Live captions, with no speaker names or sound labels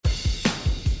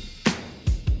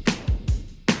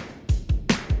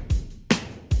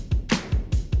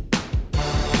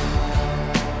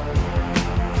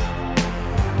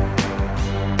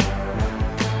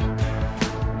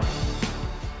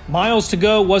Miles to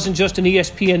Go wasn't just an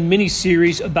ESPN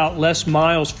miniseries about Les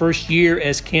Miles' first year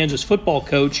as Kansas football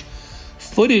coach.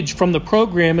 Footage from the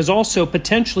program is also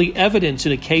potentially evidence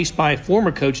in a case by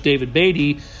former coach David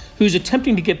Beaty, who's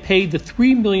attempting to get paid the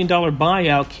 $3 million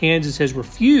buyout Kansas has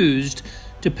refused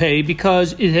to pay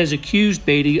because it has accused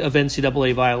Beaty of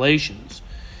NCAA violations.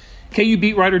 KU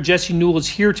beat writer Jesse Newell is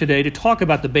here today to talk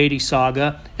about the Beaty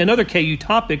saga and other KU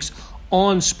topics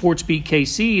on SportsBeat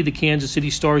KC, the Kansas City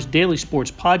Star's daily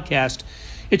sports podcast.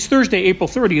 It's Thursday, April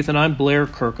 30th, and I'm Blair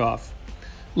Kirchhoff.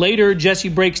 Later, Jesse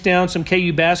breaks down some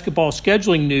KU basketball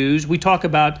scheduling news. We talk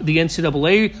about the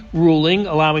NCAA ruling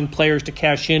allowing players to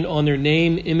cash in on their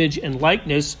name, image, and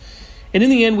likeness. And in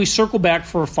the end, we circle back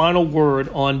for a final word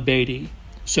on Beaty.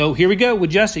 So here we go with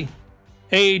Jesse.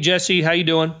 Hey, Jesse, how you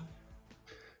doing?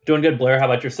 Doing good, Blair. How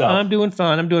about yourself? I'm doing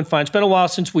fine. It's been a while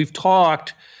since we've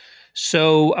talked.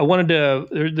 So I wanted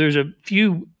to, there's a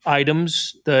few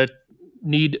items that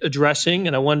need addressing,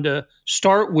 and I wanted to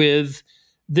start with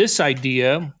this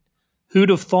idea. Who'd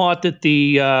have thought that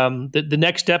the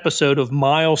next episode of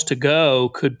Miles to Go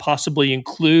could possibly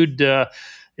include, a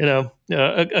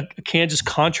Kansas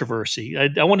controversy?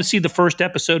 I want to see the first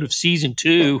episode of season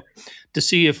 2 to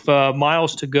see if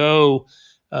Miles to Go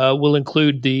will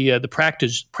include the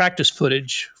practice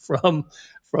footage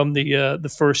from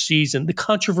the first season, the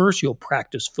controversial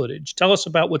practice footage. Tell us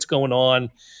about what's going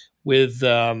on with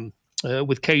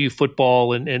KU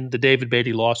football and the David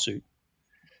Beaty lawsuit.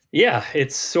 Yeah,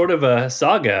 it's sort of a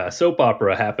saga, a soap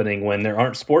opera happening when there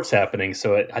aren't sports happening.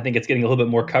 So I think it's getting a little bit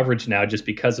more coverage now just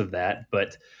because of that.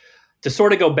 But to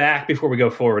sort of go back before we go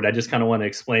forward, I just kind of want to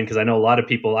explain, because I know a lot of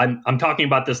people, I'm talking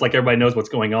about this like everybody knows what's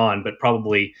going on, but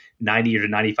probably 90 or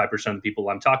 95% of the people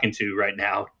I'm talking to right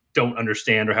now don't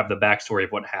understand or have the backstory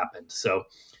of what happened. So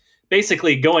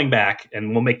basically going back,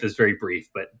 and we'll make this very brief,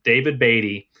 but David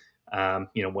Beaty,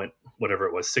 went whatever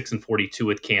it was, 6-42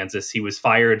 with Kansas. He was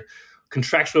fired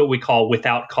contractually, what we call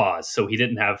without cause. So he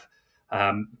didn't have,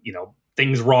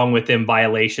 things wrong with him,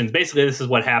 violations. Basically, this is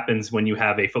what happens when you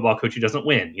have a football coach who doesn't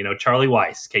win. Charlie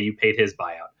Weiss, KU paid his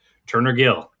buyout. Turner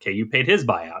Gill, KU paid his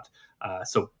buyout.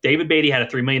 So David Beaty had a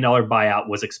 $3 million buyout,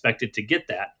 was expected to get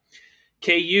that.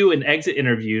 KU in exit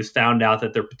interviews found out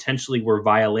that there potentially were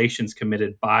violations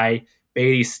committed by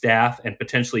Beaty's staff and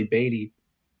potentially Beaty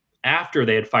after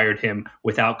they had fired him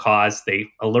without cause. They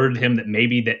alerted him that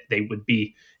maybe that they would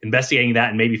be investigating that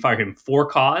and maybe fire him for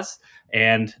cause.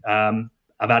 And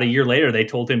about a year later, they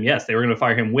told him, yes, they were going to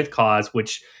fire him with cause,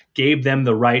 which gave them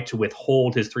the right to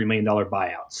withhold his $3 million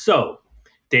buyout. So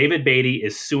David Beaty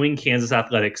is suing Kansas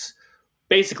Athletics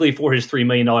basically for his $3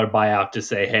 million buyout to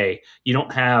say, hey, you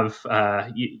don't have,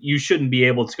 you shouldn't be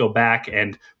able to go back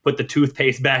and put the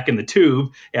toothpaste back in the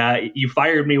tube. You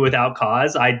fired me without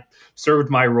cause. I served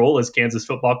my role as Kansas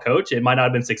football coach. It might not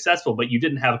have been successful, but you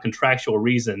didn't have a contractual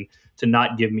reason to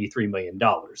not give me $3 million.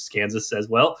 Kansas says,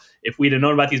 well, if we'd have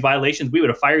known about these violations, we would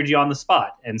have fired you on the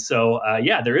spot. And so,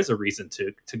 there is a reason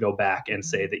to go back and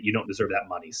say that you don't deserve that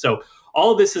money. So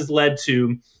all of this has led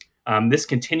to this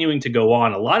continuing to go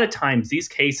on. A lot of times these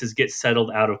cases get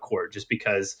settled out of court just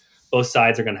because both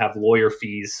sides are going to have lawyer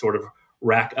fees sort of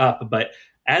rack up. But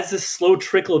as this slow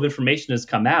trickle of information has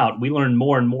come out, we learn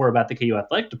more and more about the KU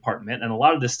athletic department. And a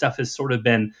lot of this stuff has sort of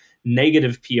been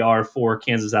negative PR for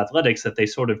Kansas Athletics that they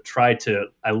sort of try to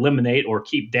eliminate or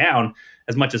keep down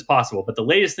as much as possible. But the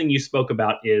latest thing you spoke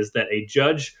about is that a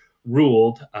judge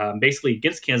ruled basically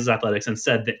against Kansas Athletics and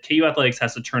said that KU Athletics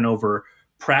has to turn over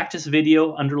practice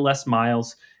video under Les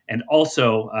Miles and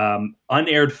also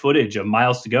unaired footage of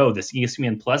Miles to Go, this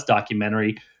ESPN Plus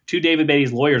documentary, to David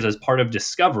Beaty's lawyers as part of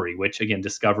discovery, which again,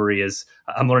 discovery is,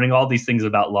 I'm learning all these things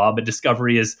about law, but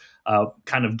discovery is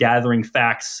kind of gathering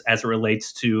facts as it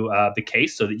relates to the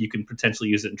case so that you can potentially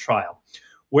use it in trial.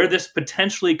 Where this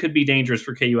potentially could be dangerous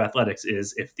for KU Athletics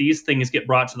is if these things get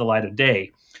brought to the light of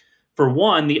day. For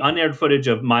one, the unaired footage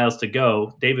of Miles to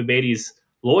Go, David Beaty's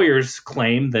lawyers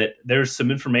claim that there's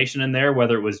some information in there,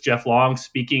 whether it was Jeff Long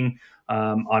speaking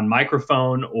on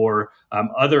microphone or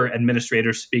other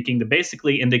administrators speaking, to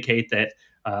basically indicate that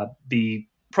the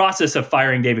process of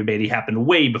firing David Beaty happened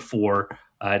way before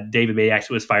David Beaty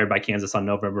actually was fired by Kansas on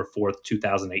November 4th,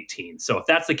 2018. So if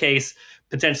that's the case,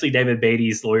 potentially David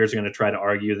Beaty's lawyers are going to try to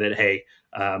argue that, hey,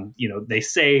 they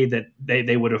say that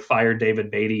they would have fired David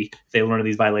Beaty if they learned of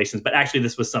these violations, but actually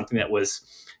this was something that was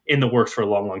in the works for a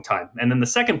long, long time. And then the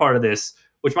second part of this,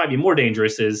 which might be more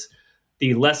dangerous, is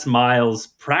the Les Miles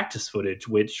practice footage,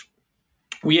 which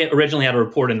we originally had a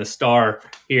report in the Star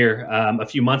here a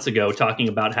few months ago talking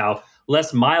about how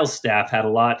Les Miles' staff had a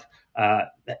lot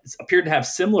appeared to have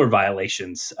similar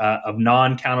violations of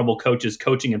non-countable coaches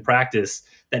coaching in practice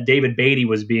that David Beaty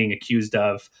was being accused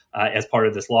of as part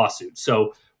of this lawsuit.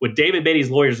 So with David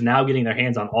Beaty's lawyers now getting their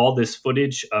hands on all this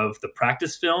footage of the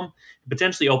practice film, it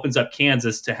potentially opens up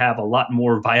Kansas to have a lot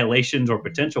more violations or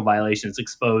potential violations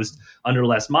exposed under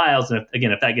Les Miles. And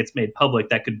if that gets made public,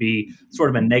 that could be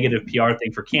sort of a negative PR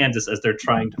thing for Kansas as they're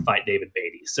trying to fight David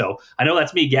Beaty. So I know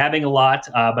that's me gabbing a lot,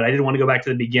 but I didn't want to go back to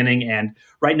the beginning. And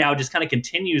right now, it just kind of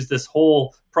continues this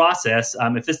whole process.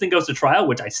 If this thing goes to trial,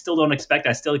 which I still don't expect,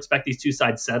 I still expect these two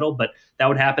sides settle, but that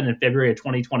would happen in February of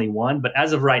 2021. But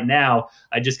as of right now,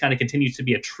 I just kind of continues to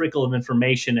be a trickle of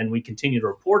information, and we continue to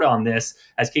report on this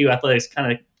as KU Athletics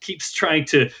kind of keeps trying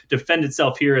to defend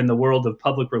itself here in the world of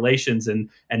public relations and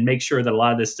make sure that a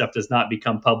lot of this stuff does not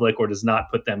become public or does not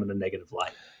put them in a negative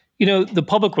light. The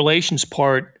public relations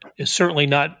part is certainly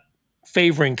not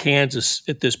favoring Kansas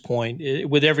at this point.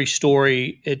 With every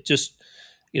story, it just,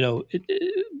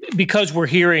 because we're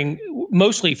hearing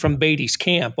mostly from Beaty's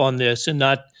camp on this and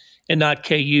not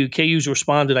KU. KU's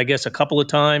responded, I guess, a couple of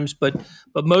times, but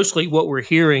mostly what we're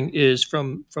hearing is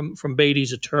from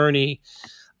Beaty's attorney.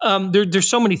 There's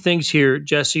so many things here,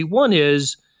 Jesse. One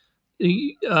is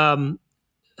one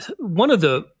of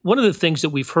the things that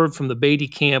we've heard from the Beaty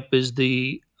camp is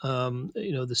the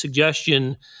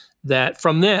suggestion that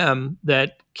from them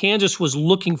that Kansas was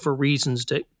looking for reasons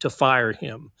to fire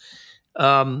him.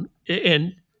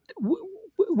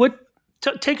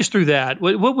 Take us through that.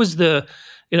 What was the,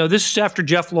 this is after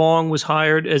Jeff Long was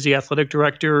hired as the athletic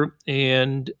director,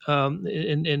 and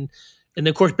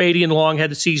of course Beaty and Long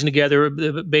had the season together.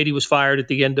 Beaty was fired at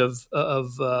the end of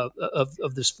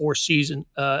this fourth season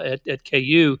at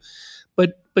KU.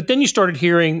 But then you started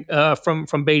hearing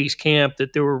from Beaty's camp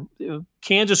that there were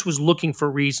Kansas was looking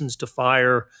for reasons to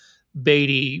fire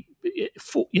Beaty,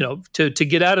 to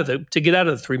get out of the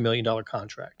 $3 million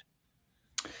contract.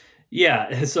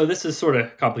 Yeah, so this is sort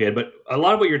of complicated, but a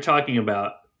lot of what you're talking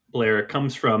about, Blair,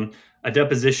 comes from a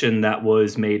deposition that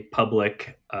was made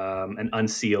public and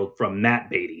unsealed from Matt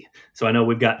Beaty. So I know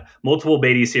we've got multiple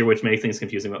Beatys here, which makes things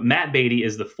confusing, but Matt Beaty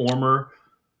is the former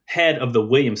head of the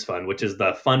Williams Fund, which is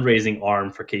the fundraising arm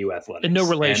for KU Athletics. And no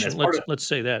relation. Let's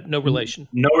say that. No relation.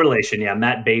 No relation, yeah.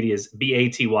 Matt Beaty is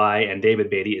B-A-T-Y and David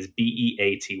Beaty is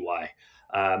B-E-A-T-Y.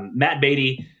 Matt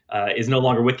Beaty is no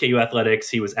longer with KU Athletics.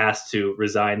 He was asked to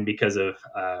resign because of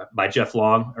by Jeff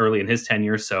Long early in his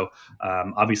tenure. So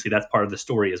obviously that's part of the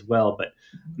story as well. But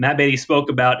Matt Beaty spoke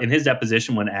about in his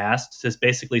deposition when asked to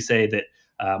basically say that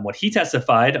what he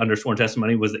testified under sworn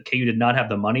testimony was that KU did not have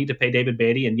the money to pay David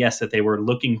Beaty, and yes, that they were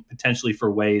looking potentially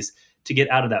for ways to get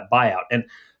out of that buyout. And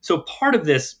so part of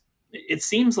this, it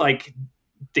seems like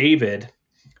David,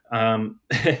 again,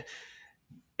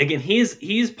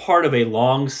 he's part of a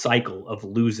long cycle of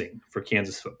losing for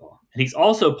Kansas football, and he's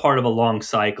also part of a long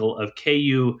cycle of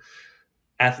KU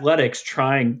Athletics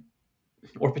trying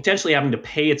or potentially having to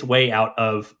pay its way out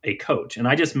of a coach. And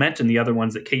I just mentioned the other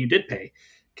ones that KU did pay.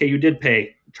 KU did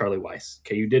pay Charlie Weiss.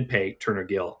 KU did pay Turner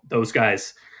Gill. Those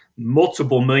guys,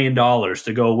 multiple $1 million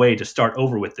to go away to start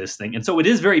over with this thing. And so it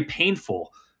is very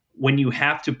painful when you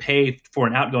have to pay for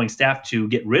an outgoing staff to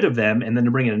get rid of them and then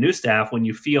to bring in a new staff when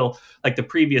you feel like the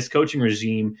previous coaching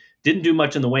regime didn't do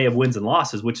much in the way of wins and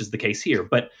losses, which is the case here.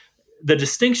 But the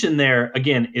distinction there,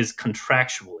 again, is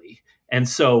contractually. And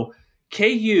so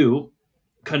KU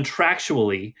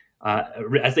contractually,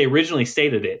 as they originally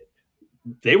stated it,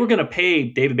 they were going to pay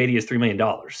David Beaty his $3 million.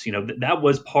 That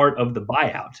was part of the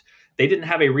buyout. They didn't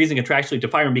have a reason contractually to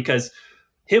fire him because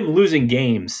him losing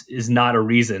games is not a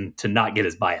reason to not get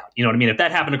his buyout. You know what I mean? If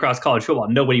that happened across college football,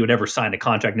 nobody would ever sign a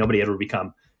contract. Nobody would ever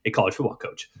become a college football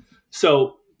coach.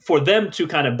 So for them to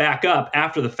kind of back up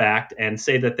after the fact and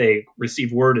say that they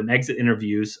received word in exit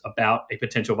interviews about a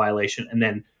potential violation and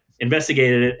then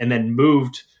investigated it and then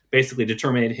moved, basically to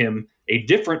terminate him a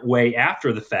different way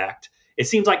after the fact, it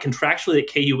seems like contractually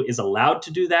that KU is allowed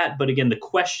to do that. But again, the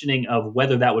questioning of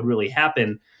whether that would really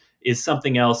happen is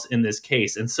something else in this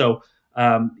case. And so,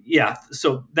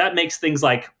 so that makes things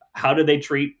like, how do they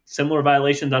treat similar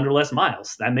violations under Les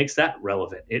Miles? That makes that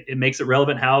relevant. It makes it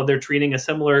relevant how they're treating a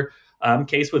similar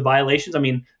case with violations. I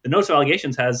mean, the notice of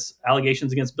allegations has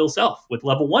allegations against Bill Self with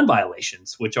level 1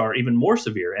 violations, which are even more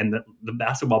severe, and the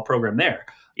basketball program there.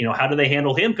 How do they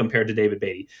handle him compared to David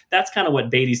Beaty? That's kind of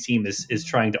what Beaty's team is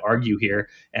trying to argue here.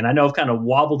 And I know I've kind of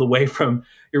wobbled away from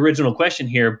your original question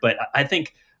here, but I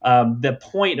think the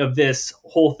point of this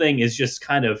whole thing is just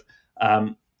kind of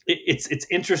it's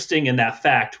interesting in that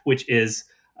fact, which is,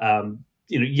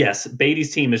 yes,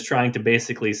 Beaty's team is trying to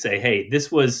basically say, hey,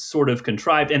 this was sort of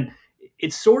contrived. And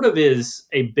it sort of is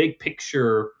a big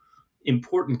picture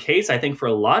important case, I think, for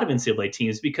a lot of NCAA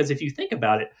teams, because if you think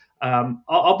about it,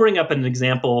 I'll bring up an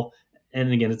example,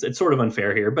 and again, it's sort of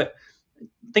unfair here, but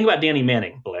think about Danny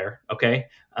Manning, Blair. Okay.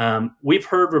 We've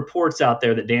heard reports out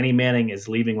there that Danny Manning is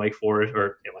leaving Wake Forest,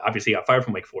 or obviously got fired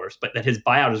from Wake Forest, but that his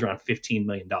buyout is around $15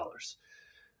 million.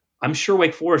 I'm sure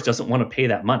Wake Forest doesn't want to pay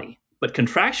that money, but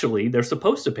contractually, they're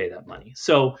supposed to pay that money.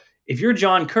 So if you're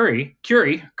John Curry,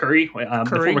 the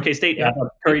former K-State,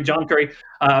 John Curry,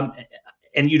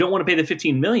 and you don't want to pay the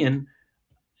 $15 million,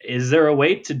 is there a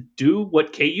way to do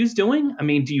what KU's doing? I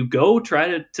mean, do you go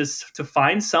try to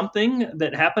find something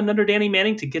that happened under Danny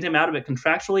Manning to get him out of it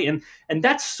contractually? And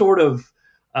that's sort of,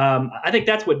 I think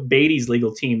that's what Beaty's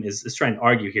legal team is trying to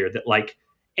argue here, that like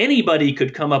anybody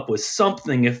could come up with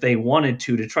something if they wanted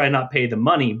to try not pay the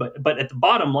money. But at the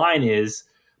bottom line is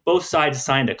both sides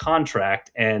signed a contract,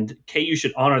 and KU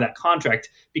should honor that contract,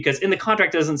 because in the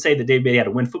contract it doesn't say that David Beaty had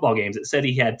to win football games. It said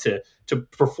he had to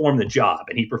perform the job,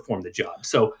 and he performed the job.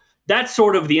 So that's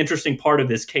sort of the interesting part of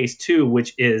this case too,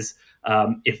 which is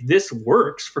if this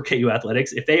works for KU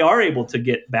athletics, if they are able to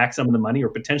get back some of the money or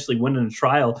potentially win in a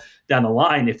trial down the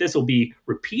line, if this will be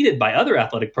repeated by other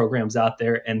athletic programs out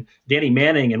there, and Danny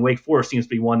Manning and Wake Forest seems to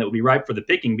be one that would be ripe for the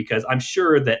picking, because I'm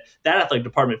sure that athletic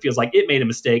department feels like it made a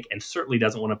mistake and certainly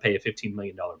doesn't want to pay a $15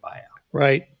 million buyout.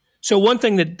 Right. So one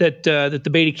thing that the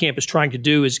Beaty camp is trying to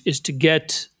do is to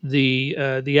get the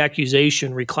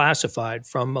accusation reclassified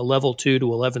from a level 2 to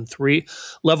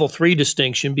level 3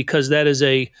 distinction, because that's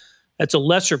a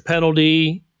lesser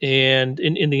penalty and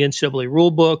in the NCAA rule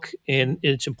book, and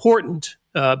it's important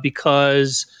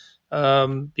because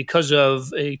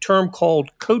of a term called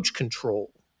coach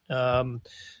control.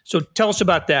 So tell us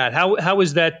about that. How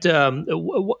is that?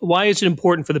 Why is it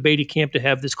important for the Beaty camp to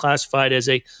have this classified as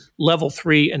a level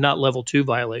 3 and not level 2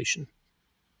 violation?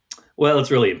 Well, it's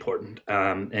really important.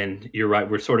 And you're right.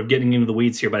 We're sort of getting into the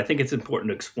weeds here, but I think it's important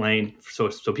to explain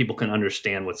so people can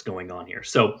understand what's going on here.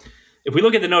 So if we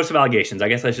look at the notice of allegations, I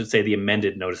guess I should say the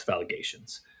amended notice of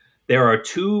allegations, there are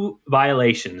 2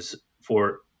 violations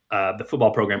for the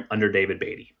football program under David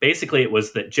Beaty. Basically, it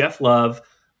was that Jeff Love,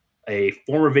 a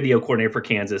former video coordinator for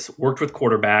Kansas, worked with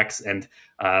quarterbacks and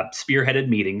spearheaded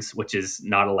meetings, which is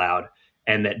not allowed,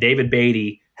 and that David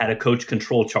Beaty had a coach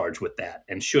control charge with that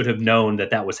and should have known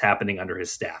that was happening under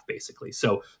his staff, basically.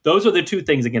 So those are the 2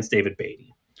 things against David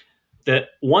Beaty. The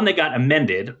one that got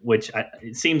amended, which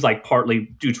it seems like partly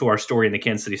due to our story in the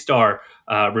Kansas City Star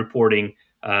reporting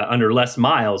under Les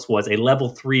Miles, was a level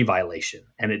 3 violation.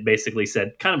 And it basically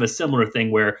said kind of a similar thing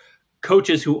where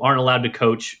coaches who aren't allowed to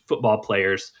coach football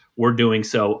players were doing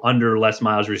so under Les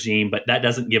Miles' regime, but that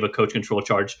doesn't give a coach control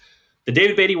charge. The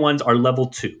David Beaty ones are level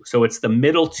 2. So it's the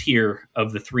middle tier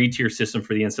of the 3-tier system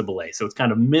for the NCAA. So it's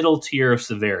kind of middle tier of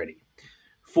severity.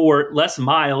 For Les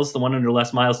Miles, the one under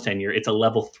Les Miles' tenure, it's a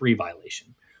level 3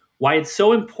 violation. Why it's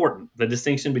so important, the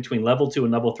distinction between level 2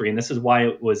 and level 3, and this is why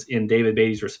it was in David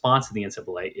Beaty's response to the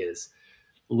NCAA, is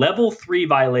level 3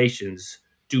 violations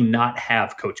do not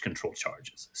have coach control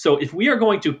charges. So if we are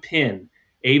going to pin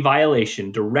a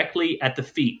violation directly at the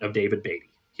feet of David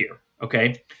Beaty here,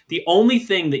 okay, the only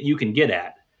thing that you can get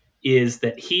at is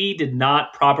that he did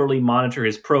not properly monitor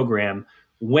his program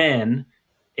when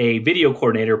a video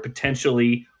coordinator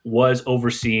potentially was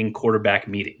overseeing quarterback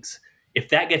meetings. If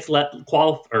that gets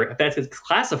if that gets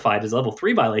classified as a level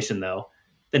 3 violation, though,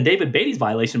 then David Beaty's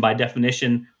violation by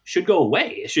definition should go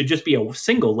away. It should just be a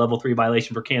single level 3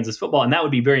 violation for Kansas football. And that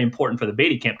would be very important for the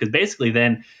Beaty camp, because basically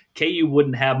then KU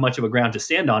wouldn't have much of a ground to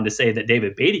stand on to say that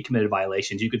David Beaty committed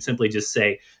violations. You could simply just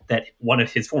say that one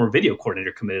of his former video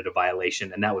coordinator committed a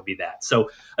violation, and that would be that.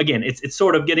 So again, it's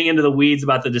sort of getting into the weeds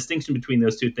about the distinction between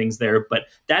those 2 things there, but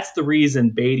that's the reason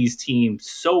Beaty's team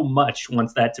so much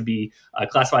wants that to be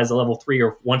classified as a level 3,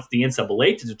 or wants the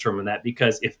NCAA to determine that,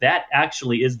 because if that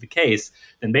actually is the case,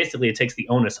 then basically it takes the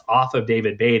onus off of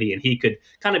David Beaty, and he could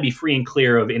kind of be free and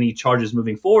clear of any charges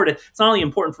moving forward. It's not only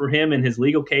important for him in his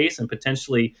legal case and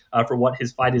potentially for what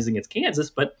his fight is against Kansas,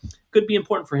 but could be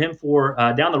important for him for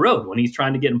down the road when he's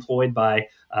trying to get employed by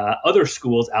other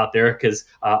schools out there, because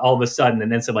all of a sudden an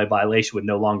NCAA violation would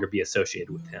no longer be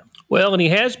associated with him. Well, and he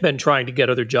has been trying to get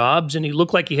other jobs, and he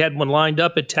looked like he had one lined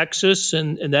up at Texas,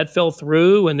 and that fell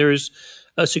through, and there's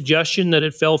a suggestion that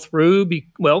it fell through.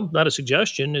 Well, not a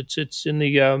suggestion. It's in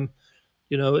the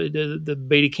the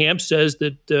Beaty camp says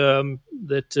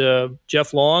that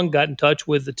Jeff Long got in touch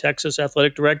with the Texas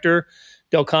athletic director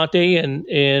Del Conte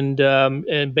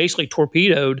and basically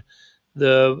torpedoed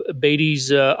the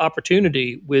Beaty's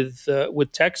opportunity with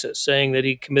Texas, saying that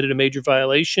he committed a major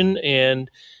violation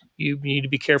and you need to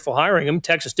be careful hiring him.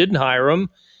 Texas didn't hire him,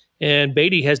 and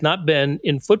Beaty has not been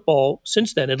in football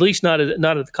since then, at least not at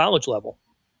the college level.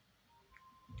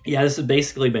 Yeah, this has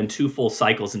basically been 2 full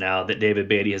cycles now that David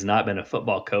Beaty has not been a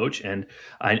football coach, and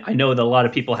I know that a lot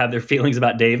of people have their feelings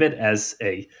about David as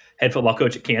a head football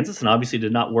coach at Kansas, and obviously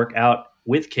did not work out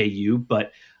with KU,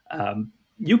 but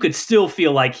you could still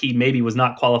feel like he maybe was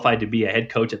not qualified to be a head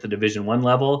coach at the Division I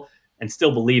level, and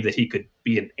still believe that he could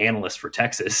be an analyst for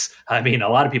Texas. I mean, a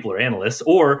lot of people are analysts,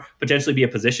 or potentially be a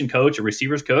position coach, a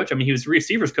receivers coach. I mean, he was a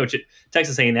receivers coach at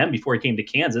Texas A&M before he came to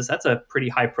Kansas. That's a pretty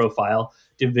high profile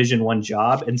Division I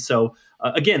job. And so,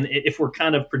 again, if we're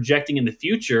kind of projecting in the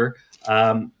future,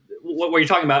 what you're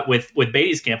talking about with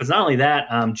Beatty's camp is not only that.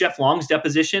 Jeff Long's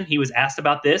deposition, he was asked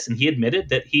about this, and he admitted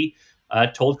that he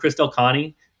told Chris Del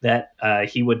Conte that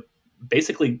he would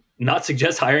basically not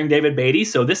suggest hiring David Beaty.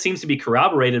 So this seems to be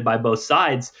corroborated by both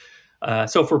sides.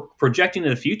 So for projecting in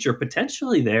the future,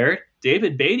 potentially there,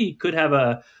 David Beaty could have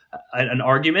an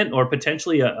argument, or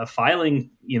potentially a filing,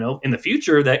 in the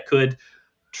future, that could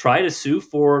try to sue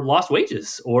for lost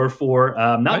wages, or for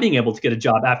not being able to get a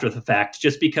job after the fact,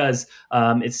 just because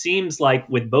it seems like,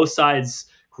 with both sides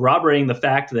corroborating the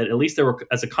fact that at least there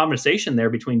was a conversation there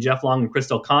between Jeff Long and Chris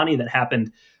Del Conte that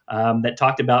happened, that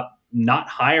talked about not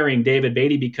hiring David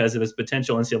Beaty because of his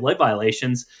potential NCAA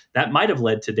violations, that might have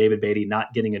led to David Beaty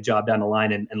not getting a job down the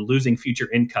line, and losing future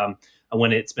income,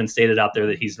 when it's been stated out there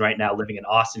that he's right now living in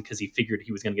Austin because he figured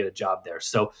he was going to get a job there.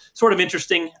 So sort of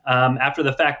interesting after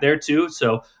the fact there too.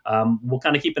 So we'll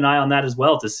kind of keep an eye on that as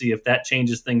well to see if that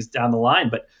changes things down the line.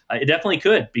 But it definitely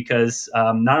could, because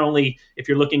not only if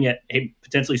you're looking at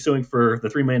potentially suing for the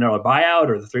 $3 million buyout,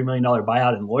 or the $3 million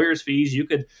buyout in lawyers' fees, you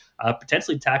could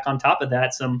potentially tack on top of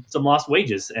that some lost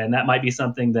wages. And that might be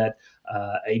something that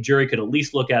a jury could at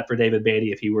least look at for David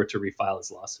Beaty if he were to refile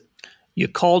his lawsuit. You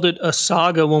called it a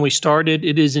saga when we started.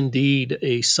 It is indeed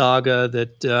a saga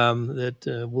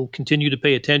that we'll continue to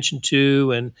pay attention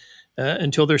to, and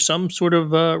until there's some sort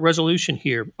of resolution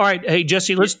here. All right, hey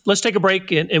Jesse, let's take a break,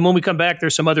 and when we come back,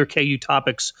 there's some other KU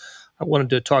topics I wanted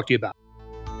to talk to you about.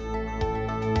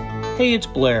 Hey, it's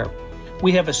Blair.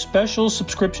 We have a special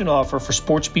subscription offer for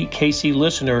SportsBeat KC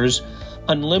listeners: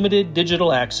 unlimited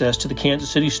digital access to the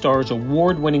Kansas City Star's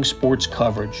award-winning sports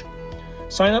coverage.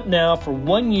 Sign up now for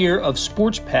 1 year of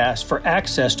Sports Pass for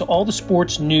access to all the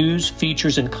sports news,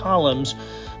 features, and columns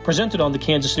presented on the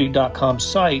kansascity.com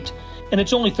site, and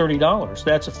it's only $30.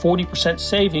 That's a 40%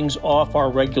 savings off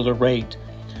our regular rate.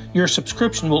 Your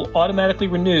subscription will automatically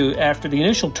renew after the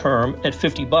initial term at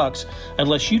 $50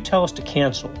 unless you tell us to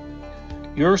cancel.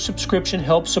 Your subscription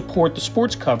helps support the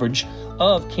sports coverage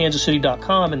of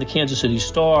kansascity.com and the Kansas City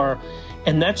Star,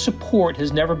 and that support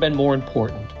has never been more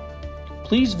important.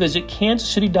 Please visit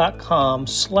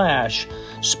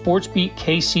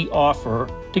kansascity.com/SportsBeatKC offer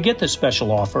to get this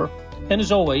special offer. And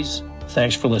as always,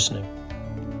 thanks for listening.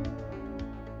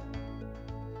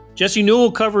 Jesse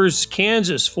Newell covers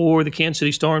Kansas for the Kansas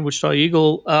City Star and Wichita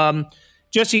Eagle.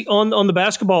 Jesse, on the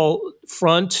basketball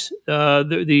front, some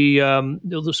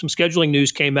scheduling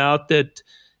news came out that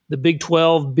the Big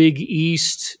 12 Big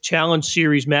East Challenge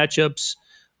Series matchups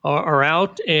are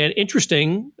out, and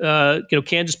interesting.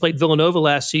 Kansas played Villanova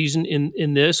last season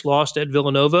in this, lost at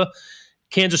Villanova.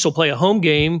 Kansas will play a home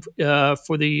game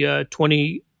for the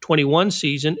 2021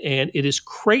 season, and it is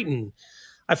Creighton.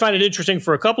 I find it interesting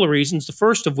for a couple of reasons. The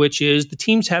first of which is the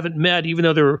teams haven't met, even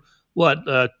though they're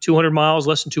 200 miles,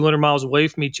 less than 200 miles away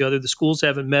from each other. The schools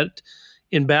haven't met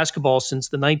in basketball since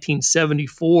the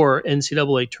 1974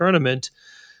 NCAA tournament.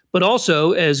 But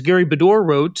also, as Gary Bedore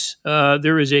wrote,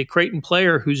 there is a Creighton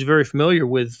player who's very familiar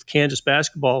with Kansas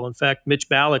basketball. In fact, Mitch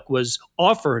Ballack was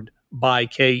offered by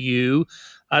KU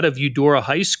out of Eudora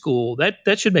High School.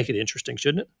 That should make it interesting,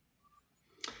 shouldn't it?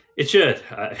 It should.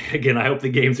 Again, I hope the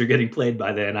games are getting played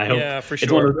by then. I hope for sure.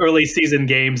 It's one of the early season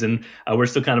games, and we're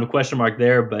still kind of a question mark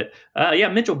there. But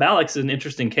Mitchell Ballack's an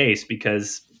interesting case,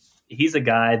 because he's a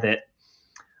guy that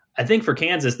I think for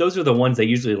Kansas, those are the ones that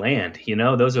usually land.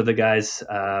 Those are the guys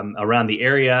around the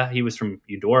area. He was from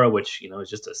Eudora, which is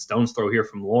just a stone's throw here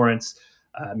from Lawrence.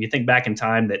 You think back in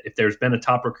time that if there's been a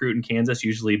top recruit in Kansas,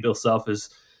 usually Bill Self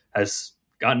has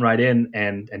gotten right in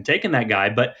and taken that guy.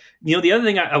 But the other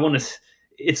thing I want to,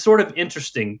 it's sort of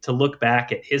interesting to look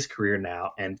back at his career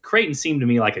now, and Creighton seemed to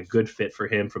me like a good fit for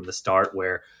him from the start,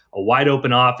 where a wide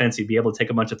open offense, he'd be able to take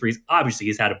a bunch of threes. Obviously,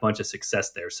 he's had a bunch of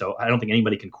success there, so I don't think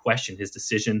anybody can question his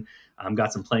decision.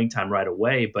 Got some playing time right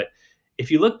away. But if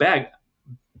you look back,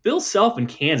 Bill Self and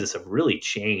Kansas have really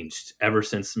changed ever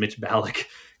since Mitch Ballack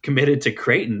committed to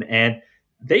Creighton. And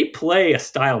they play a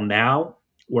style now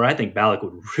where I think Ballack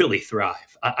would really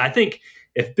thrive. I think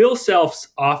if Bill Self's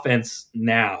offense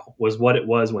now was what it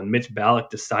was when Mitch Ballack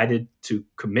decided to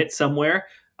commit somewhere,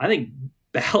 I think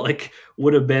Ballack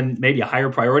would have been maybe a higher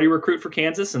priority recruit for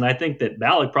Kansas. And I think that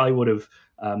Ballack probably would have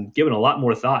given a lot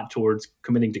more thought towards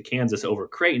committing to Kansas over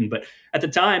Creighton. But at the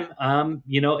time,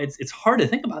 it's hard to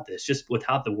think about this just with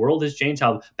how the world has changed,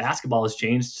 how basketball has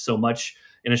changed so much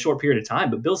in a short period of time.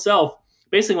 But Bill Self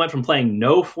basically went from playing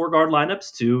no four-guard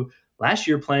lineups to last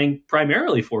year playing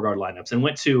primarily four-guard lineups, and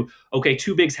went to, okay,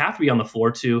 two bigs have to be on the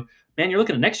floor, to, man, you're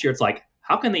looking at next year, it's like,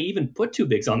 how can they even put two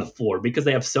bigs on the floor? Because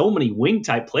they have so many wing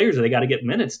type players that they got to get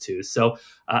minutes to. So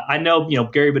I know,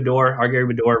 Gary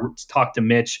Bedore talked to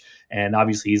Mitch, and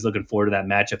obviously he's looking forward to that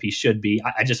matchup. He should be.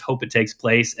 I just hope it takes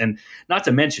place. And not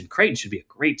to mention, Creighton should be a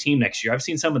great team next year. I've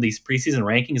seen some of these preseason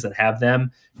rankings that have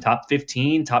them top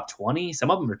 15, top 20.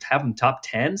 Some of them have them top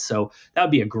 10. So that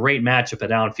would be a great matchup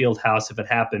at Allen Fieldhouse if it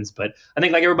happens. But I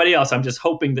think, like everybody else, I'm just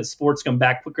hoping that sports come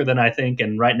back quicker than I think.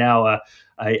 And right now,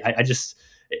 I just,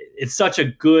 it's such a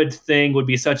good thing, would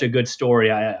be such a good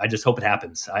story. I just hope it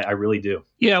happens. I really do.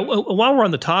 Yeah. Well, while we're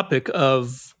on the topic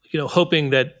of,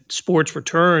 hoping that sports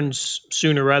returns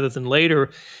sooner rather than later,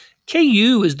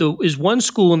 KU is one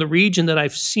school in the region that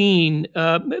I've seen.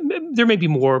 There may be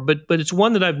more, but it's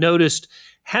one that I've noticed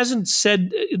hasn't said,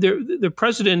 the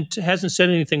president hasn't said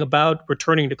anything about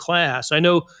returning to class. I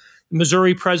know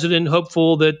Missouri president,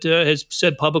 hopeful that has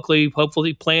said publicly,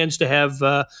 hopefully plans to have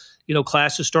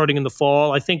classes starting in the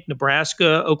fall. I think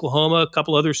Nebraska, Oklahoma, a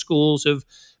couple other schools have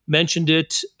mentioned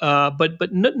it,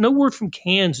 but no word from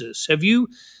Kansas. Have you?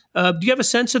 Do you have a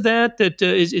sense of that? That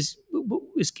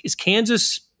is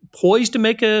Kansas poised to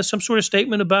make some sort of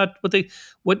statement about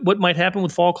what might happen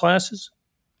with fall classes?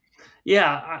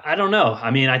 Yeah, I don't know. I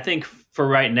mean, I think for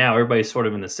right now, everybody's sort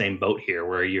of in the same boat here,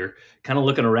 where you're kind of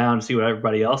looking around to see what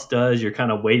everybody else does. You're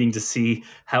kind of waiting to see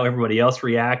how everybody else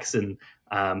reacts, and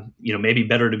maybe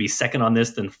better to be second on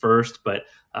this than first. But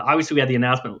obviously, we had the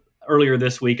announcement earlier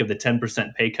this week of the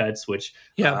 10% pay cuts, which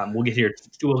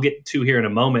we'll get to here in a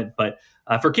moment. But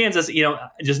for Kansas,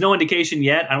 just no indication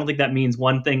yet. I don't think that means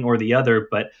one thing or the other,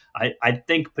 but I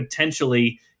think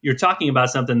potentially you're talking about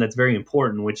something that's very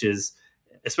important, which is,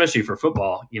 especially for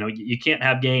football, you can't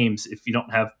have games if you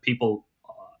don't have people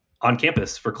on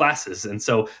campus for classes. And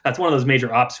so that's one of those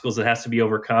major obstacles that has to be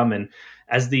overcome. And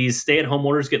as these stay-at-home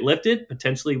orders get lifted,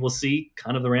 potentially we'll see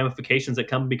kind of the ramifications that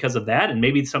come because of that. And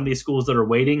maybe some of these schools that are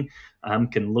waiting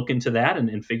can look into that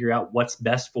and figure out what's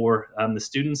best for the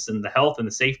students and the health and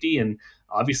the safety, and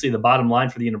obviously the bottom line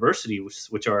for the university,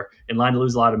 which are in line to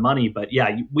lose a lot of money. But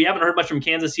yeah, we haven't heard much from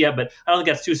Kansas yet, but I don't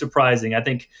think that's too surprising. I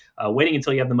think waiting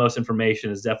until you have the most information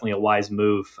is definitely a wise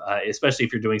move, especially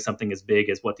if you're doing something as big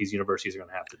as what these universities are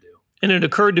going to have to do. And it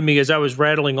occurred to me as I was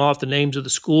rattling off the names of the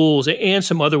schools and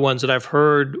some other ones that I've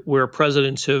heard where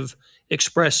presidents have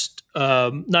expressed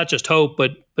not just hope,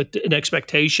 but an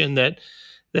expectation that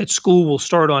school will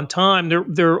start on time.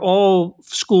 They're all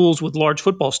schools with large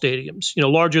football stadiums,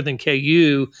 larger than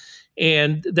KU.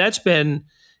 And that's been,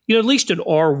 at least in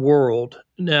our world.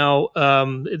 Now,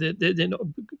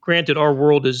 granted, our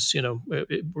world is,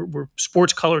 we're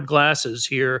sports colored glasses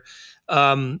here.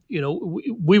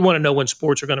 We want to know when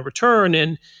sports are going to return.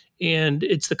 And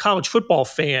it's the college football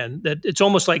fan that it's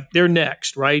almost like they're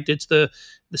next, right? It's the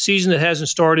season that hasn't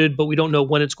started, but we don't know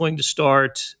when it's going to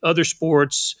start. Other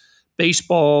sports,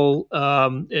 baseball,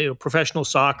 professional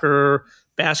soccer,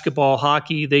 basketball,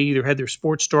 hockey, they either had their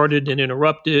sports started and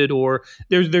interrupted, or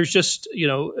there's just,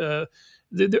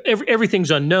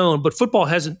 everything's unknown. But football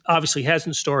obviously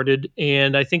hasn't started.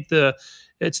 And I think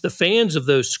it's the fans of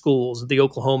those schools, the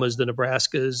Oklahomas, the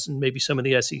Nebraskas, and maybe some of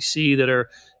the SEC that are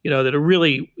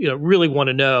really, really want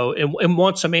to know and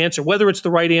want some answer, whether it's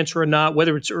the right answer or not,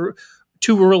 whether it's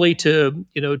too early to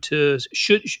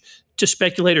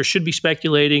speculate or should be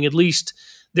speculating. At least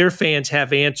their fans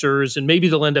have answers, and maybe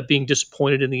they'll end up being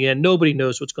disappointed in the end. Nobody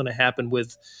knows what's going to happen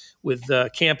with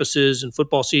campuses and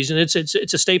football season. It's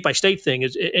a state by state thing.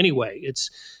 Anyway,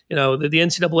 it's the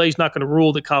NCAA is not going to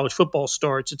rule that college football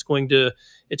starts. It's going to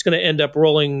end up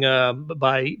rolling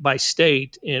by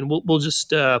state, and we'll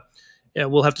just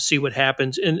we'll have to see what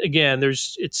happens. And again, we're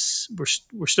just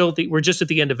at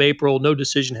the end of April. No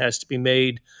decision has to be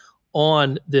made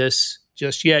on this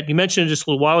just yet. You mentioned it just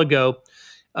a little while ago.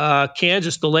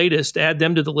 Kansas, the latest, add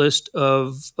them to the list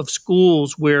of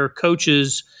schools where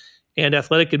coaches and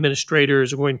athletic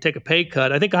administrators are going to take a pay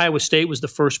cut. I think Iowa State was the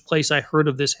first place I heard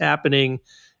of this happening.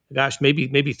 Gosh,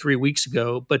 maybe 3 weeks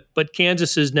ago. But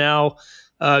Kansas is now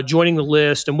joining the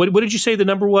list. And what did you say the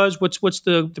number was? What's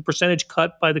the percentage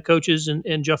cut by the coaches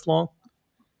and Jeff Long?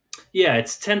 Yeah,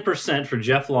 it's 10% for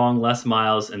Jeff Long, Les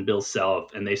Miles, and Bill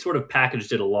Self, and they sort of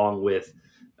packaged it along with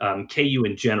KU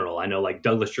in general. I know like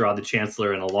Douglas Gerard, the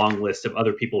chancellor, and a long list of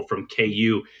other people from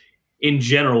KU in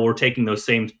general were taking those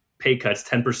same pay cuts,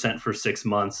 10% for 6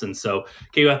 months. And so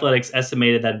KU Athletics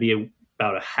estimated that'd be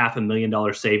about a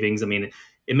 $500,000 savings. I mean,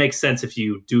 it makes sense if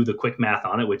you do the quick math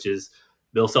on it, which is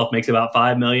Bill Self makes about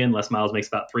 $5 million, Les Miles makes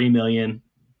about $3 million,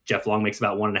 Jeff Long makes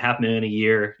about $1.5 million a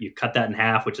year. You cut that in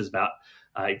half, which is about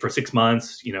for 6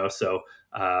 months, so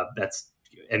that's,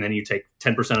 and then you take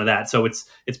 10% of that. So it's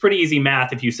pretty easy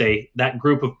math. If you say that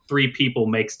group of 3 people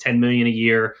makes $10 million a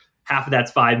year, half of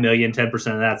that's $5 million, 10%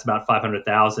 of that's about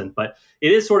 $500,000. But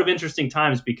it is sort of interesting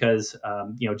times because,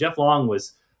 Jeff Long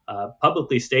was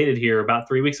publicly stated here about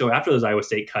 3 weeks ago after those Iowa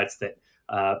State cuts that,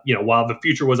 while the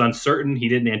future was uncertain, he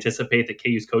didn't anticipate that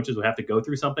KU's coaches would have to go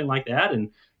through something like that.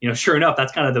 And, sure enough,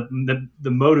 that's kind of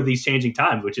the mode of these changing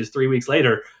times, which is 3 weeks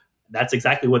later, that's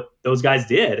exactly what those guys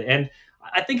did. And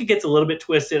I think it gets a little bit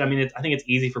twisted. I mean, I think it's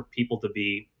easy for people to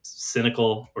be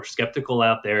cynical or skeptical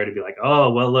out there, to be like,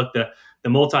 oh, well, look, the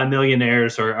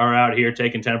multimillionaires are out here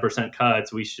taking 10%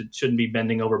 cuts. We shouldn't be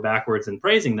bending over backwards and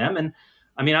praising them. And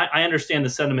I mean, I understand the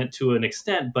sentiment to an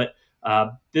extent, but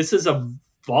this is a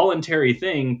voluntary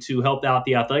thing to help out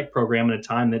the athletic program in a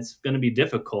time that's going to be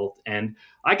difficult. And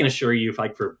I can assure you,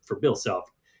 for Bill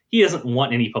Self, he doesn't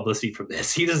want any publicity from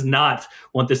this. He does not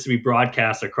want this to be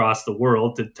broadcast across the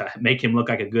world to make him look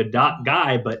like a good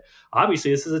guy. But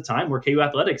obviously, this is a time where KU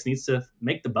Athletics needs to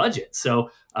make the budget. So,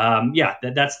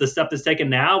 that's the step that's taken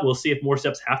now. We'll see if more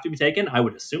steps have to be taken. I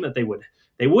would assume that they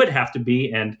would have to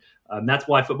be. And that's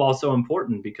why football is so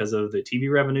important, because of the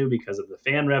TV revenue, because of the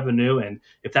fan revenue. And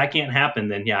if that can't happen,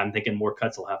 then, I'm thinking more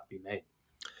cuts will have to be made.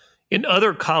 In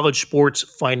other college sports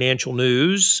financial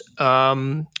news,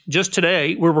 just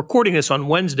today, we're recording this on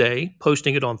Wednesday,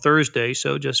 posting it on Thursday.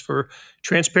 So just for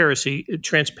transparency's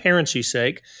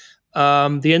sake,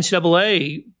 the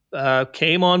NCAA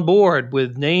came on board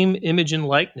with name, image, and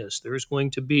likeness. There's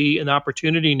going to be an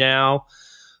opportunity now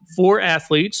for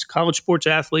athletes, college sports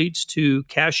athletes, to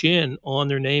cash in on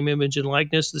their name, image, and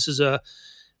likeness. This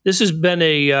has been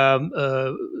a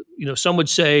some would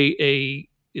say a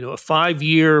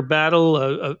 5-year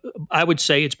battle. I would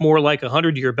say it's more like a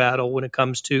 100-year battle when it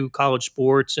comes to college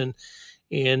sports, and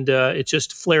it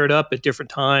just flared up at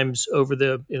different times over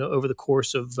the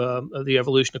course of the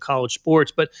evolution of college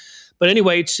sports. But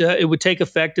anyway, it would take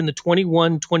effect in the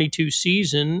 21-22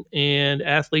 season, and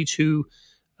athletes who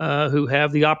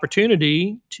have the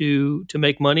opportunity to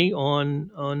make money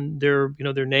on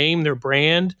their name, their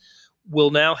brand,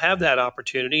 will now have that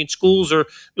opportunity. And schools are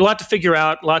a lot to figure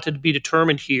out, a lot to be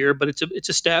determined here, but it's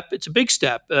a step. It's a big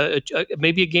step,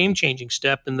 maybe a game-changing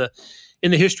step in the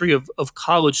history of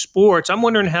college sports. I'm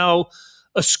wondering how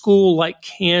a school like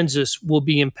Kansas will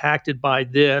be impacted by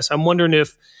this. I'm wondering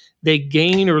if they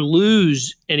gain or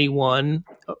lose anyone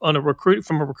from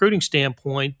a recruiting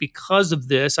standpoint because of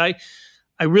this. I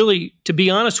really, to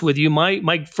be honest with you,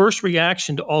 my first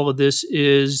reaction to all of this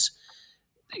is,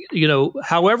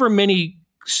 however many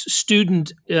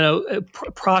student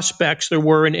prospects there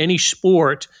were in any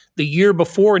sport the year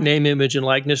before name, image, and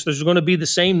likeness, there's going to be the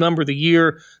same number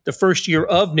the first year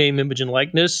of name, image, and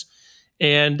likeness.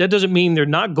 And that doesn't mean they're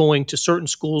not going to certain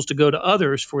schools to go to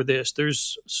others for this.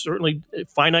 There's certainly a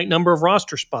finite number of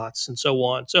roster spots and so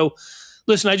on. So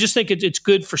listen, I just think it's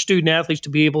good for student athletes to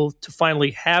be able to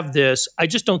finally have this. I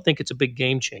just don't think it's a big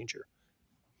game changer.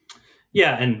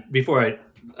 Yeah, and before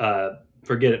I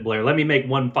forget it, Blair, let me make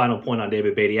one final point on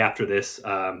David Beaty after this.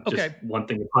 Just one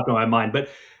thing that popped in my mind. But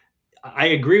I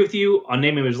agree with you on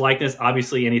name, image, likeness.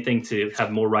 Obviously, anything to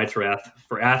have more rights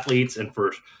for athletes and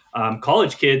for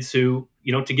college kids who,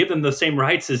 to give them the same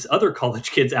rights as other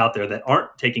college kids out there that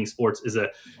aren't taking sports is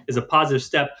a positive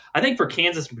step. I think for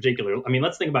Kansas in particular, I mean,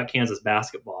 let's think about Kansas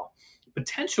basketball.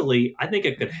 Potentially, I think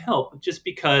it could help just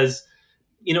because,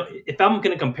 if I'm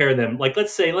going to compare them, like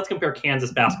let's compare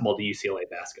Kansas basketball to UCLA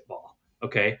basketball.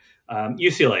 Okay.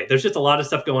 UCLA, there's just a lot of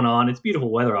stuff going on. It's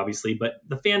beautiful weather, obviously, but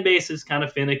the fan base is kind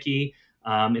of finicky.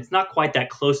 It's not quite that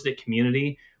close-knit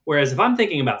community. Whereas if I'm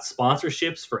thinking about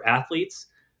sponsorships for athletes,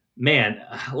 man,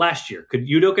 last year, could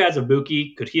Udoka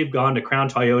Azubuike, could he have gone to Crown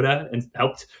Toyota and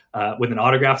helped with an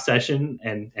autograph session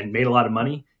and made a lot of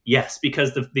money? Yes,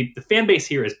 because the fan base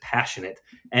here is passionate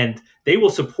and they will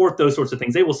support those sorts of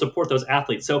things. They will support those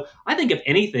athletes. So I think if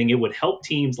anything, it would help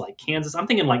teams like Kansas. I'm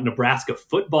thinking like Nebraska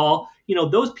football.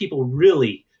 Those people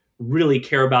really, really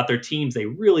care about their teams. They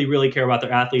really, really care about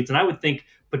their athletes. And I would think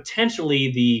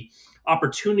potentially the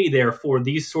opportunity there for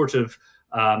these sorts of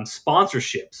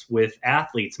sponsorships with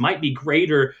athletes might be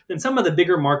greater than some of the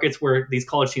bigger markets where these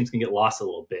college teams can get lost a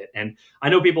little bit. And I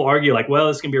know people argue like, well,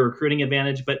 this can be a recruiting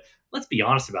advantage, but let's be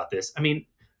honest about this. I mean,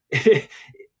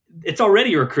 it's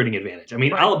already a recruiting advantage. I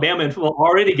mean, right. Alabama in football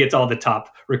already gets all the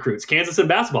top recruits. Kansas in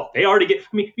basketball, they already get.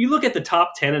 I mean, if you look at the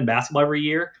top 10 in basketball every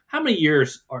year, how many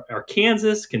years are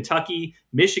Kansas, Kentucky,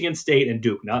 Michigan State, and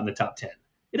Duke not in the top 10?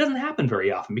 It doesn't happen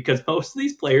very often because most of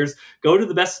these players go to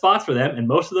the best spots for them, and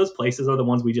most of those places are the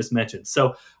ones we just mentioned.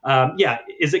 So,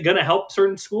 is it going to help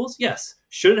certain schools? Yes.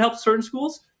 Should it help certain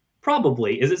schools?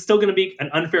 Probably. Is it still going to be an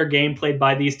unfair game played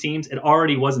by these teams? It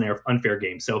already was an unfair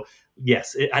game. So,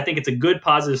 yes, I think it's a good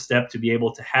positive step to be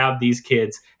able to have these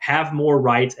kids have more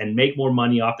rights and make more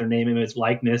money off their name, image,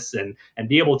 likeness, and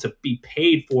be able to be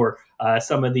paid for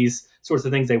some of these sorts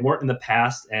of things they weren't in the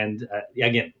past. And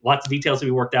again, lots of details to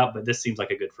be worked out, but this seems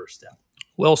like a good first step.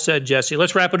 Well said, Jesse.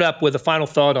 Let's wrap it up with a final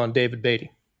thought on David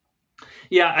Beaty.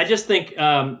 Yeah, I just think,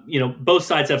 both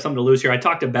sides have something to lose here. I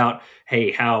talked about,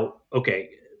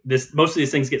 most of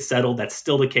these things get settled. That's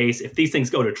still the case. If these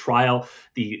things go to trial,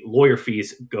 the lawyer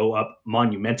fees go up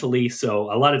monumentally.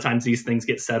 So a lot of times these things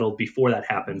get settled before that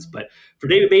happens. But for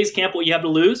David Beaty's camp, what you have to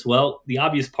lose? Well, the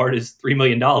obvious part is $3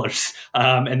 million.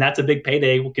 And that's a big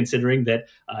payday considering that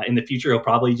in the future, he'll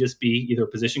probably just be either a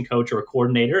position coach or a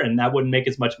coordinator, and that wouldn't make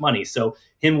as much money. So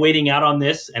him waiting out on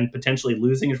this and potentially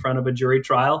losing in front of a jury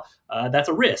trial, that's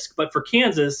a risk. But for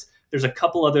Kansas, there's a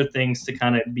couple other things to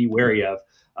kind of be wary of.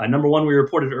 Number one, we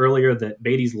reported earlier that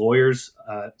Beaty's lawyers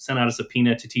sent out a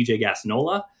subpoena to TJ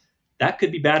Gassnola. That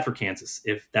could be bad for Kansas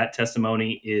if that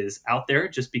testimony is out there,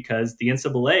 just because the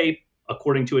NCAA,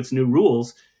 according to its new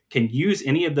rules, can use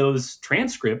any of those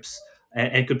transcripts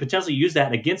and could potentially use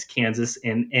that against Kansas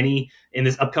in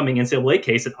this upcoming NCAA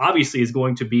case that obviously is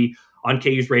going to be on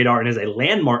KU's radar and is a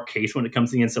landmark case when it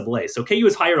comes to the NCAA. So KU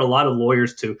has hired a lot of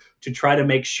lawyers to try to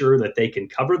make sure that they can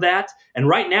cover that. And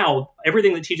right now,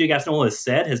 everything that TJ Gassnola has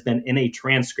said has been in a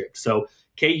transcript. So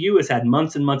KU has had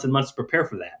months and months and months to prepare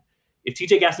for that. If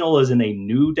TJ Gassnola is in a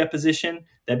new deposition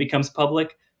that becomes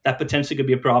public, that potentially could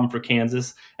be a problem for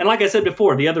Kansas. And like I said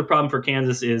before, the other problem for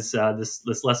Kansas is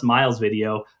this Les Miles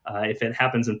video. If it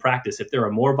happens in practice, if there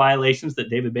are more violations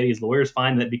that David Beaty's lawyers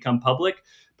find that become public,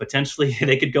 potentially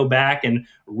they could go back and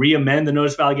re-amend the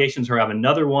notice of allegations or have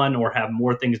another one or have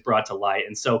more things brought to light.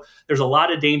 And so there's a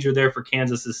lot of danger there for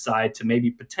Kansas's side to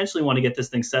maybe potentially want to get this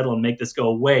thing settled and make this go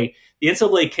away. The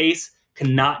NCAA case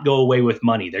cannot go away with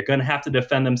money. They're going to have to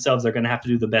defend themselves. They're going to have to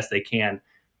do the best they can.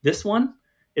 This one,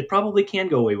 it probably can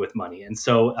go away with money. And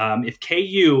so if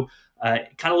KU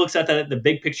kind of looks at the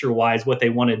big picture wise, what they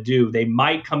want to do, they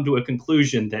might come to a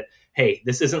conclusion that, hey,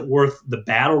 this isn't worth the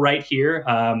battle right here.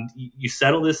 You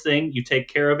settle this thing, you take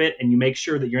care of it, and you make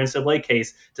sure that your NCAA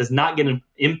case does not get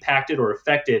impacted or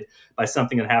affected by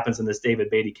something that happens in this David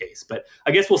Beaty case. But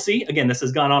I guess we'll see. Again, this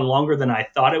has gone on longer than I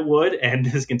thought it would, and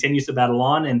this continues to battle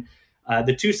on. And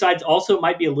the two sides also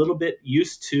might be a little bit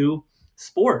used to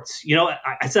sports.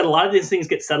 I said a lot of these things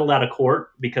get settled out of court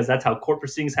because that's how court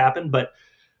proceedings happen. But,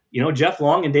 Jeff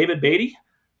Long and David Beaty,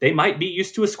 they might be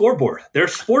used to a scoreboard. They're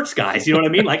sports guys. You know what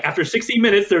I mean? Like after 60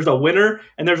 minutes, there's a winner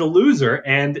and there's a loser.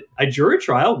 And a jury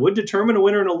trial would determine a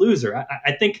winner and a loser.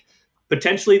 I think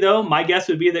potentially, though, my guess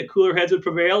would be that cooler heads would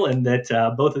prevail and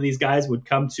that both of these guys would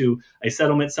come to a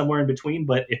settlement somewhere in between.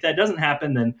 But if that doesn't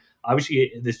happen, then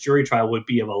obviously this jury trial would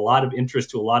be of a lot of interest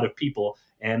to a lot of people.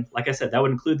 And like I said, that would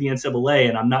include the NCAA,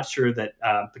 and I'm not sure that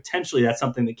potentially that's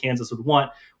something that Kansas would want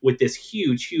with this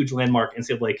huge, huge landmark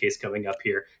NCAA case coming up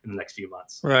here in the next few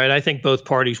months. Right. I think both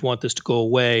parties want this to go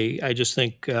away. I just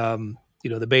think,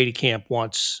 the Beaty camp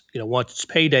wants its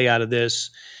payday out of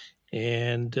this,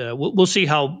 and we'll see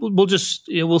how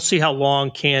we'll see how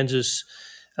long Kansas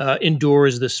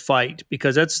endures this fight,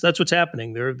 because that's what's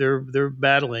happening. They're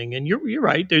battling, and you're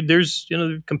right. There's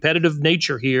competitive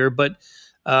nature here, but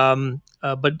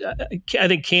I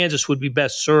think Kansas would be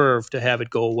best served to have it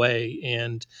go away,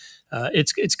 and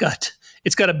it's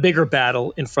got a bigger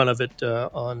battle in front of it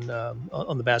on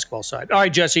the basketball side. All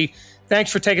right, Jesse,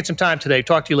 thanks for taking some time today.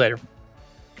 Talk to you later.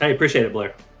 I appreciate it,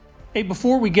 Blair. Hey,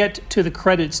 before we get to the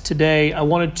credits today, I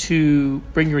wanted to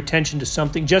bring your attention to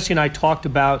something. Jesse and I talked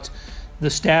about the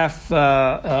staff,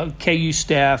 KU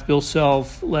staff, Bill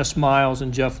Self, Les Miles,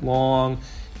 and Jeff Long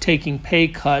taking pay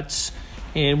cuts.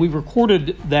 And we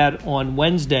recorded that on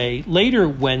Wednesday. Later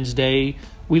Wednesday,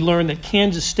 we learned that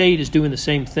Kansas State is doing the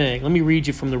same thing. Let me read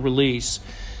you from the release.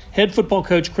 Head football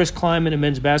coach Chris Kleiman and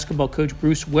men's basketball coach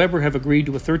Bruce Weber have agreed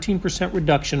to a 13%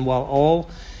 reduction, while all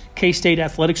K-State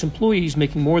athletics employees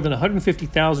making more than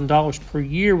 $150,000 per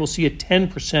year will see a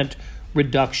 10%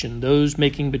 reduction. Those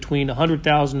making between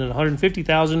 $100,000 and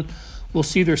 $150,000 will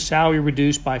see their salary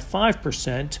reduced by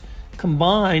 5%.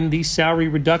 Combined, these salary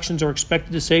reductions are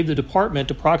expected to save the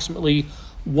department approximately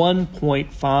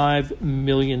 $1.5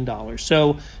 million.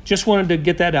 So just wanted to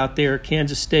get that out there.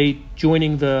 Kansas State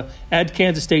add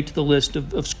Kansas State to the list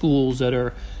of schools that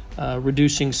are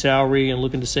reducing salary and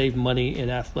looking to save money in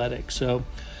athletics. So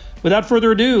without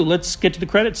further ado, let's get to the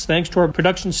credits. Thanks to our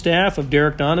production staff of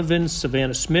Derek Donovan,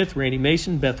 Savannah Smith, Randy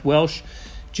Mason, Beth Welsh,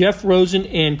 Jeff Rosen,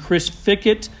 and Chris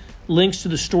Fickett. Links to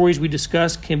the stories we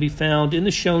discussed can be found in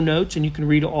the show notes, and you can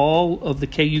read all of the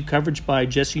KU coverage by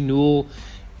Jesse Newell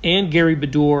and Gary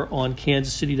Bedore on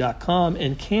kansascity.com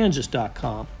and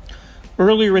kansas.com.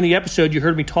 Earlier in the episode, you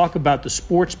heard me talk about the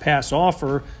Sports Pass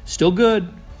offer. Still good.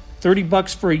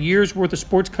 $30 for a year's worth of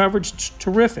sports coverage. It's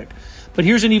terrific. But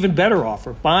here's an even better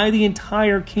offer. Buy the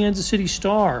entire Kansas City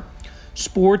Star.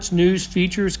 Sports, news,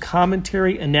 features,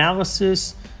 commentary,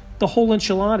 analysis, the whole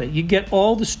enchilada. You get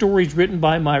all the stories written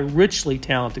by my richly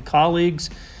talented colleagues.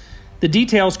 The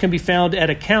details can be found at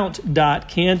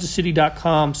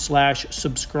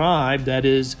account.kansascity.com/subscribe. That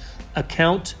is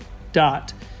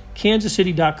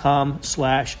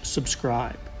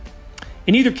account.kansascity.com/subscribe.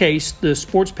 In either case, the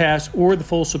Sports Pass or the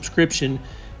full subscription,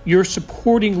 you're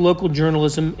supporting local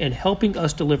journalism and helping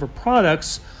us deliver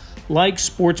products like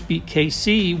Sports Beat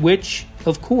KC, which,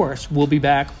 of course, will be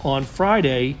back on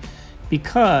Friday,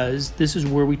 because this is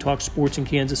where we talk sports in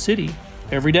Kansas City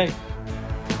every day.